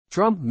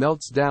Trump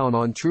melts down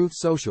on Truth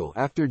Social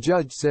after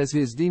judge says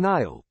his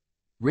denial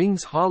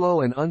rings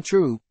hollow and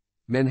untrue.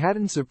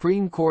 Manhattan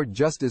Supreme Court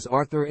Justice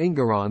Arthur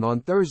Engoron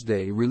on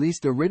Thursday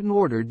released a written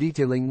order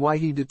detailing why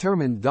he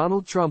determined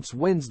Donald Trump's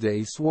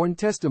Wednesday sworn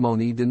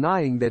testimony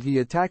denying that he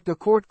attacked a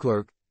court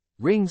clerk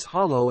rings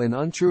hollow and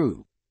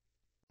untrue.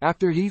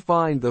 After he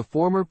fined the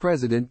former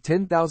president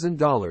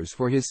 $10,000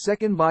 for his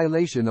second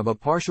violation of a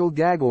partial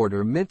gag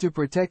order meant to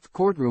protect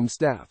courtroom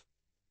staff.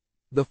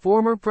 The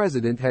former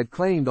president had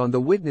claimed on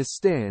the witness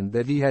stand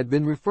that he had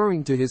been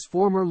referring to his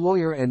former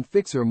lawyer and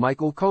fixer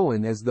Michael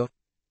Cohen as the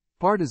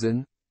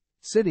partisan,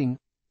 sitting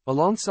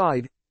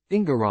alongside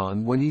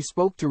Engoron when he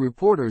spoke to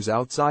reporters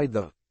outside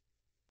the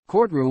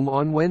courtroom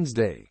on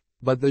Wednesday.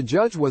 But the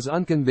judge was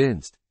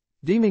unconvinced,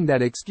 deeming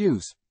that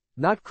excuse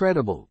not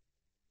credible.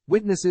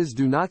 Witnesses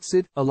do not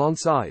sit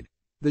alongside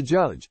the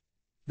judge.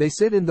 They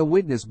sit in the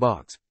witness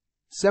box,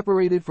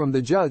 separated from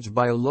the judge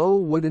by a low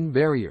wooden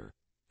barrier,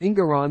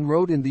 Engoron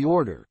wrote in the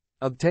order,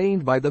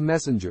 obtained by the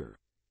messenger.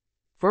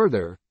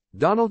 Further,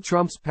 Donald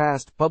Trump's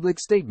past public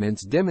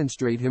statements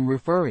demonstrate him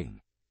referring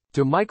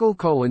to Michael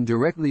Cohen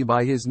directly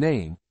by his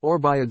name, or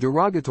by a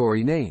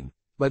derogatory name,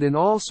 but in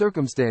all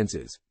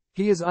circumstances,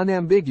 he is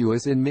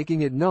unambiguous in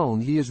making it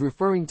known he is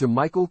referring to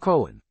Michael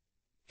Cohen.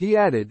 He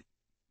added,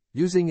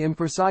 using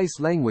imprecise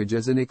language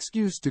as an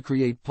excuse to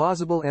create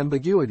plausible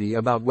ambiguity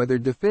about whether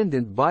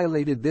defendant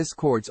violated this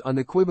court's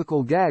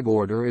unequivocal gag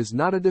order is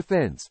not a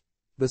defense.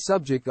 The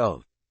subject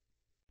of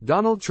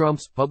Donald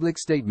Trump's public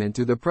statement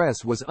to the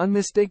press was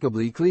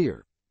unmistakably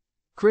clear.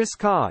 Chris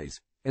Kise,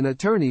 an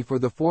attorney for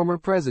the former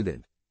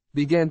president,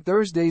 began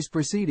Thursday's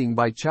proceeding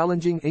by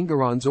challenging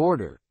Engoron's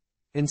order,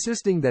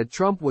 insisting that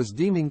Trump was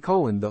deeming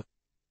Cohen the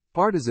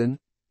partisan,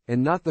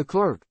 and not the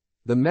clerk,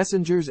 the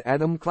Messenger's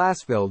Adam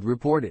Klasfeld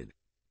reported.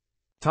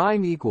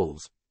 Time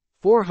equals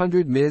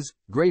 400 Ms.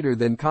 greater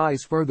than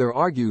Kise further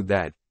argued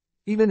that,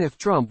 even if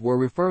Trump were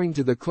referring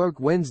to the clerk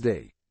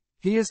Wednesday,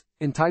 he is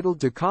entitled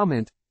to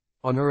comment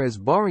on her as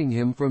barring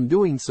him from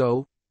doing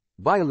so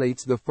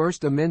violates the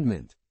First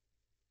Amendment.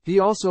 He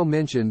also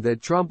mentioned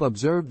that Trump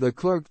observed the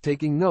clerk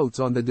taking notes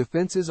on the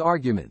defense's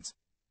arguments.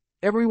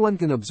 Everyone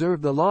can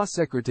observe the law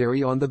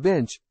secretary on the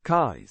bench,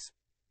 Kise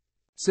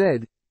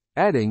said,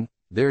 adding,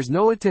 there's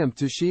no attempt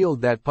to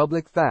shield that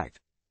public fact.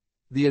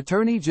 The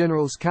Attorney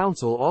General's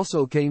counsel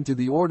also came to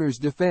the order's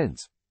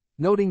defense,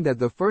 noting that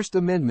the First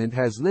Amendment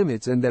has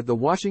limits and that the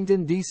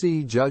Washington,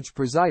 D.C. judge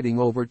presiding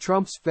over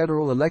Trump's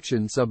federal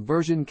election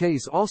subversion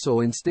case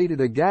also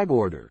instated a gag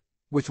order,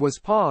 which was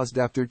paused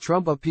after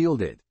Trump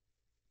appealed it.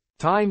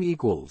 Time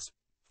equals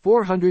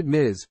 400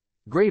 Ms.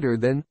 greater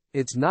than,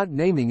 it's not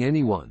naming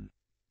anyone.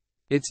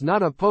 It's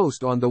not a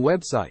post on the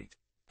website.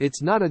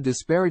 It's not a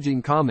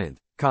disparaging comment,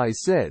 Kise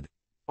said,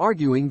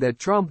 arguing that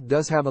Trump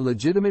does have a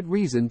legitimate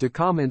reason to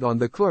comment on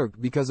the clerk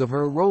because of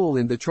her role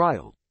in the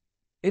trial.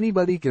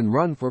 Anybody can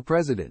run for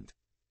president.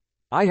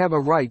 I have a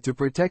right to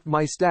protect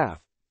my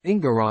staff,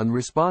 Engoron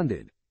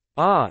responded.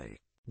 I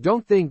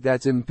don't think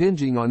that's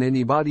impinging on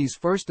anybody's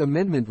First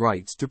Amendment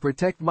rights to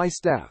protect my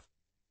staff.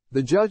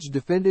 The judge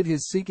defended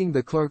his seeking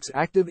the clerk's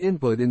active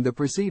input in the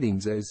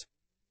proceedings as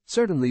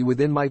certainly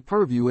within my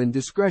purview and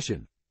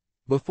discretion,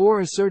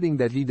 before asserting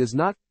that he does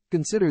not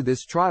consider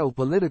this trial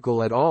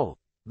political at all.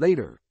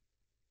 Later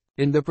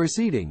in the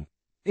proceeding,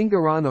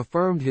 Engoron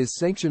affirmed his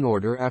sanction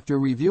order after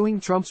reviewing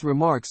Trump's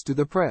remarks to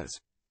the press,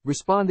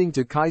 responding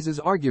to Kise's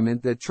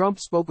argument that Trump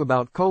spoke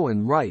about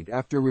Cohen right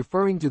after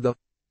referring to the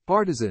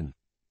partisan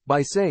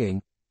by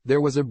saying,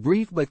 there was a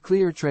brief but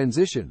clear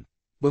transition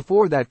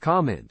before that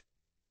comment.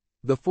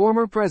 The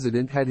former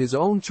president had his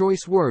own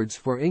choice words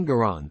for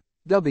Engoron,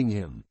 dubbing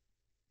him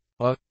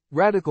a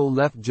radical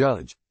left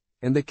judge,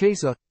 and the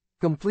case a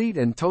complete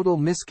and total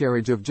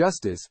miscarriage of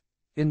justice,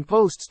 in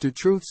posts to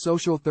Truth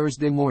Social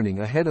Thursday morning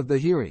ahead of the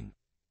hearing.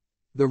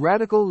 The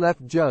radical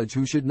left judge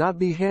who should not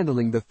be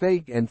handling the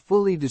fake and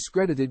fully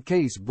discredited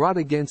case brought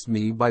against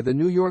me by the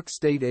New York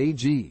State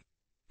AG.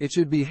 It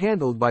should be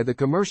handled by the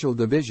commercial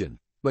division,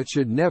 but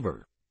should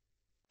never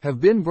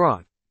have been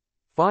brought.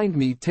 Fined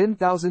me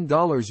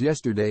 $10,000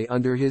 yesterday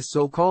under his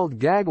so-called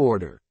gag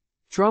order,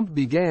 Trump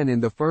began in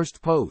the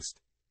first post.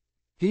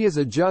 He is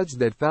a judge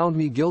that found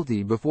me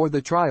guilty before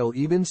the trial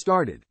even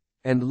started,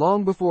 and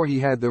long before he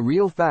had the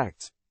real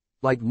facts,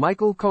 like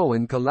Michael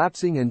Cohen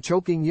collapsing and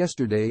choking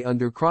yesterday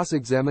under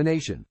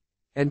cross-examination,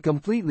 and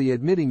completely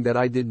admitting that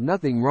I did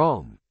nothing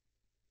wrong.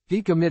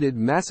 He committed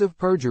massive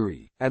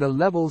perjury, at a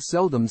level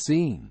seldom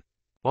seen.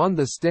 On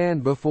the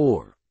stand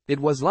before, it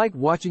was like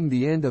watching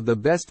the end of the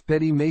best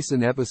Petty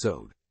Mason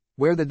episode,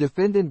 where the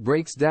defendant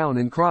breaks down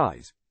and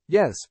cries,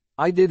 yes,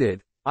 I did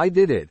it, I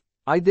did it,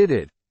 I did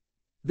it.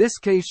 This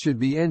case should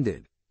be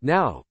ended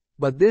now,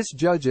 but this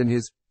judge and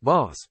his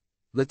boss,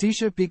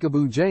 Letitia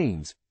Peekaboo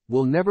James,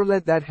 will never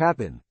let that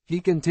happen, he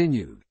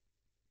continued.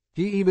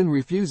 He even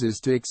refuses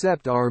to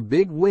accept our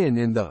big win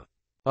in the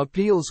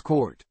appeals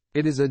court.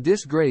 It is a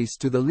disgrace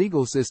to the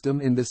legal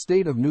system in the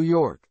state of New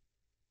York.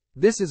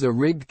 This is a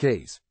rigged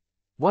case.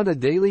 Want a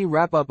daily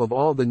wrap-up of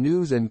all the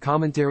news and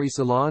commentary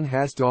Salon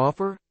has to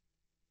offer?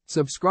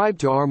 Subscribe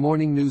to our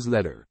morning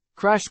newsletter.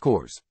 Crash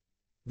course.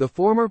 The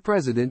former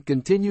president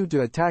continued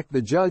to attack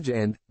the judge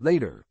and,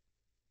 later,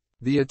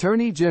 the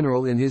Attorney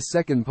General in his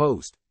second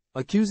post,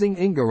 accusing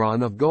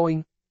Engoron of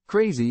going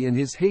crazy in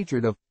his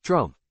hatred of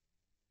Trump.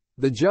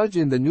 The judge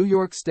in the New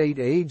York State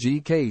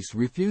AG case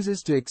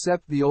refuses to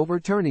accept the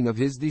overturning of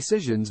his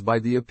decisions by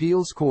the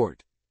appeals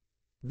court.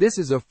 This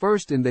is a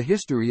first in the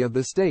history of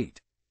the state.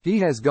 He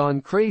has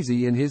gone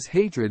crazy in his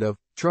hatred of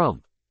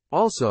Trump.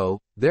 Also,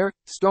 their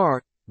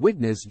star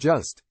witness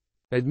just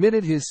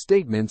admitted his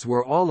statements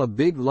were all a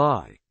big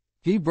lie.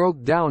 He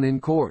broke down in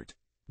court.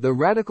 The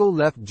radical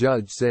left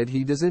judge said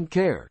he doesn't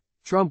care,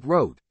 Trump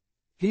wrote.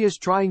 He is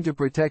trying to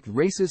protect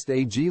racist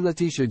AG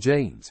Letitia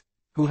James,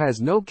 who has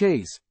no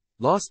case,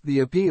 lost the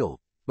appeal,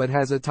 but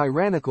has a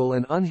tyrannical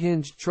and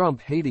unhinged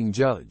Trump-hating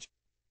judge.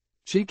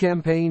 She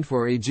campaigned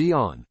for AG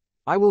on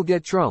 "I will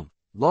get Trump,"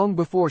 long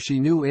before she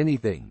knew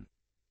anything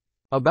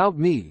about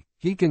me,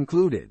 he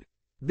concluded.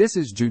 This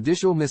is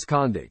judicial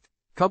misconduct,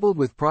 coupled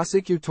with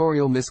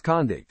prosecutorial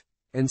misconduct,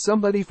 and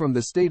somebody from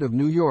the state of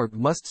New York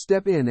must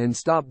step in and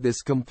stop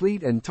this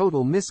complete and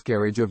total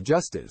miscarriage of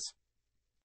justice.